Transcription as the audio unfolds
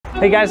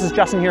Hey guys, it's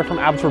Justin here from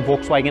Abbotsford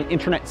Volkswagen,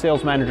 Internet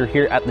Sales Manager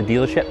here at the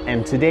dealership,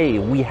 and today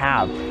we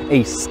have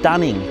a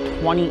stunning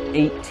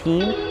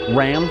 2018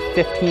 Ram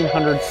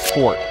 1500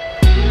 Sport.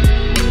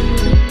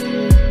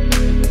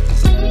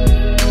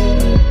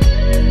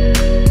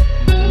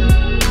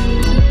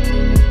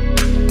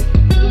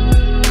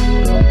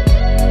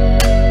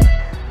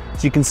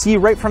 So you can see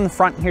right from the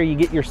front here, you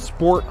get your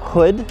sport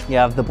hood. You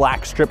have the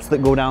black strips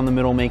that go down the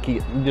middle, make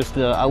it just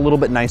a little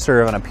bit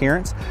nicer of an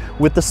appearance.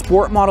 With the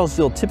sport models,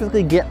 you'll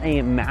typically get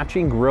a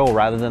matching grille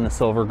rather than the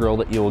silver grille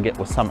that you will get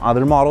with some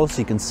other models.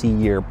 So you can see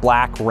your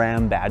black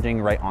Ram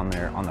badging right on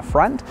there on the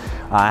front.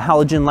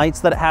 Halogen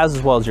lights that it has,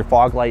 as well as your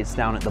fog lights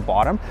down at the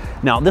bottom.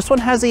 Now this one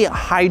has a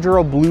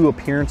hydro blue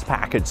appearance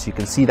package. So you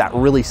can see that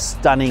really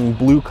stunning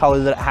blue color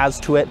that it has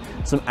to it.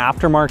 Some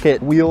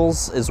aftermarket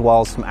wheels, as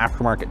well as some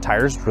aftermarket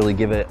tires, really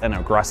give it an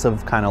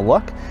aggressive kind of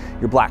look.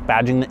 Your black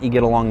badging that you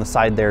get along the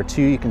side there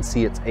too, you can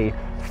see it's a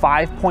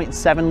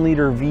 5.7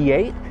 liter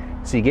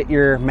V8. So you get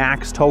your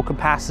max tow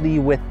capacity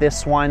with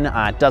this one.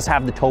 It does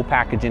have the tow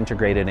package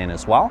integrated in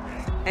as well.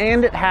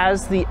 And it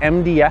has the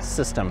MDS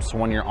system. So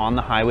when you're on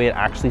the highway, it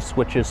actually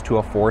switches to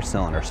a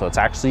 4-cylinder. So it's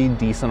actually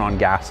decent on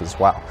gas as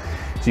well.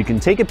 So you can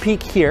take a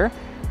peek here.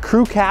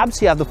 Crew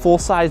cabs, you have the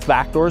full-size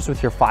back doors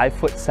with your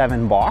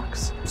 5'7"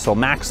 box. So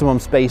maximum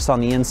space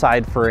on the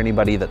inside for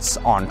anybody that's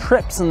on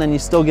trips, and then you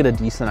still get a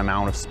decent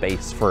amount of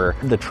space for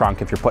the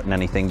trunk if you're putting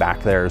anything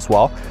back there as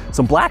well.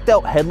 Some blacked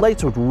out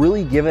headlights would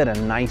really give it a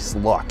nice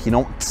look. You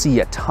don't see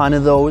a ton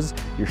of those.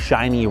 Your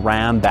shiny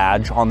Ram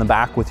badge on the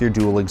back with your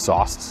dual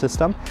exhaust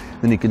system.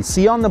 Then you can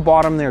see on the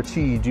bottom there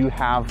too, you do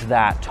have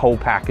that tow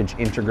package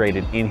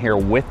integrated in here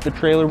with the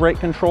trailer brake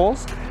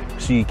controls,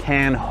 so you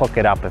can hook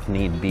it up if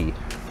need be.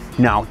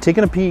 Now,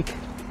 taking a peek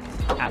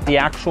at the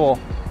actual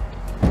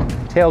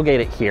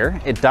tailgate here,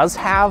 it does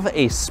have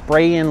a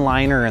spray-in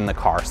liner in the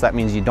car. So that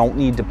means you don't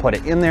need to put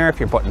it in there.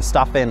 If you're putting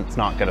stuff in, it's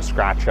not gonna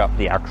scratch up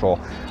the actual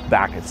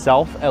back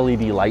itself.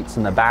 LED lights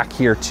in the back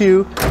here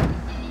too.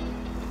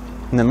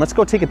 And then let's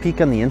go take a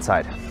peek on the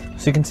inside.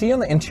 So you can see on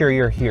the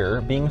interior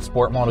here, being a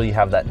sport model, you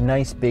have that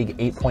nice big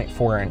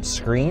 8.4-inch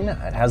screen.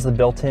 It has the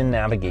built-in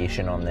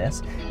navigation on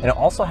this. And it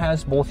also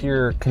has both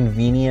your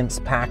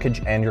convenience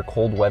package and your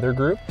cold weather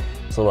group.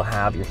 So it'll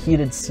have your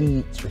heated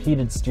seats, your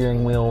heated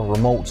steering wheel,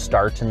 remote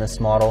start in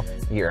this model,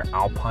 your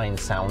Alpine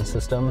sound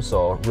system.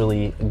 So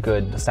really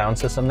good sound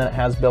system that it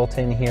has built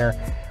in here.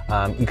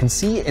 You can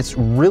see it's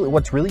really,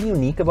 what's really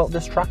unique about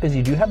this truck is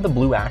you do have the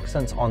blue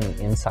accents on the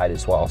inside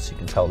as well. So you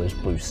can tell there's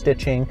blue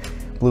stitching,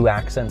 blue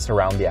accents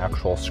around the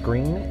actual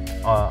screen,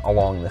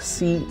 along the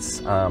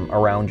seats,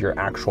 around your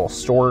actual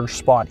storage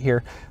spot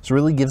here. So it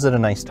really gives it a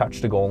nice touch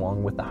to go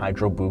along with the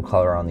hydro blue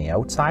color on the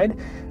outside.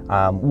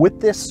 With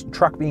this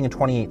truck being a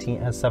 2018,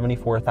 it has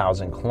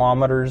 74,000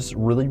 kilometers,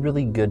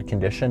 really good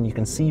condition. You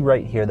can see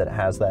right here that it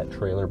has that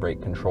trailer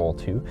brake control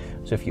too.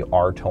 So if you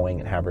are towing,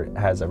 it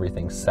has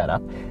everything set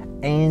up.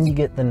 And you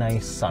get the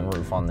nice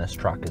sunroof on this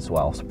truck as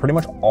well. So pretty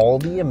much all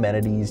the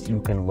amenities you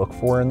can look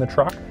for in the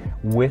truck,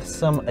 with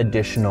some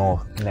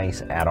additional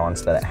nice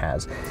add-ons that it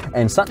has.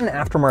 And something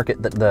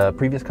aftermarket that the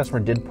previous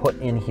customer did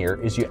put in here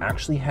is you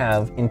actually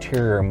have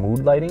interior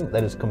mood lighting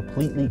that is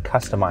completely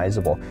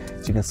customizable.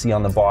 So you can see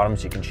on the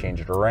bottoms, you can change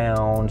it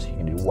around. You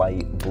can do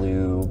white,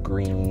 blue,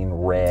 green,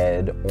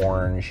 red,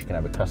 orange. You can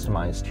have it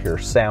customized to your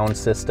sound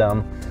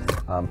system.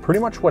 Pretty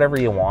much whatever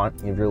you want.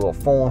 You have your little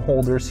phone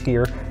holders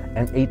here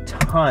and a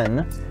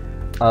ton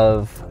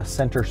of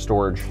center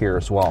storage here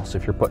as well. So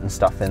if you're putting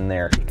stuff in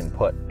there, you can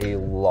put a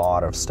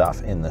lot of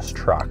stuff in this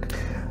truck.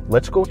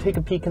 Let's go take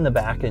a peek in the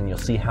back and you'll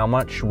see how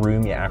much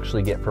room you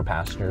actually get for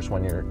passengers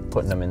when you're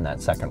putting them in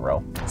that second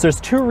row. So there's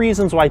two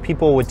reasons why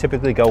people would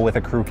typically go with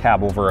a crew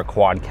cab over a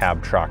quad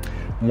cab truck.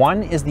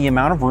 One is the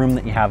amount of room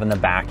that you have in the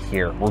back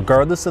here.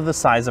 Regardless of the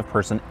size of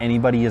person,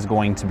 anybody is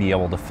going to be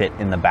able to fit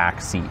in the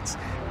back seats.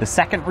 The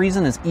second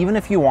reason is even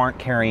if you aren't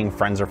carrying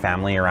friends or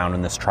family around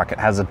in this truck, it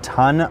has a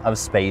ton of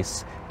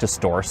space to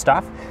store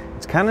stuff.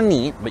 It's kind of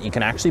neat, but you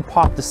can actually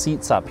pop the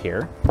seats up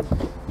here.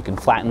 You can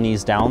flatten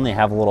these down. They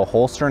have a little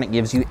holster and it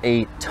gives you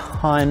a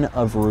ton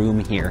of room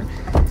here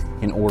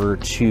in order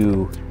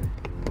to,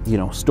 you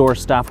know, store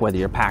stuff, whether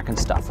you're packing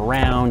stuff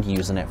around,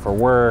 using it for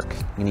work.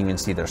 You can even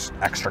see there's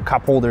extra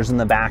cup holders in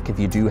the back if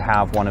you do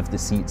have one of the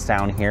seats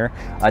down here.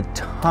 A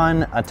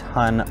ton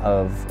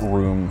of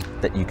room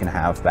that you can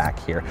have back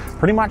here.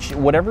 Pretty much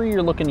whatever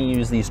you're looking to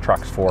use these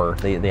trucks for,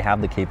 they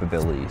have the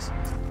capabilities.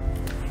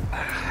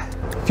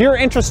 If you're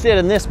interested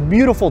in this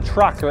beautiful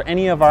truck or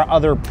any of our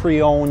other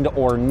pre-owned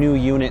or new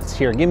units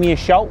here, give me a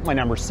shout. My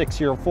number is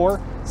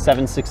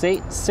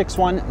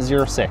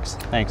 604-768-6106.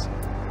 Thanks.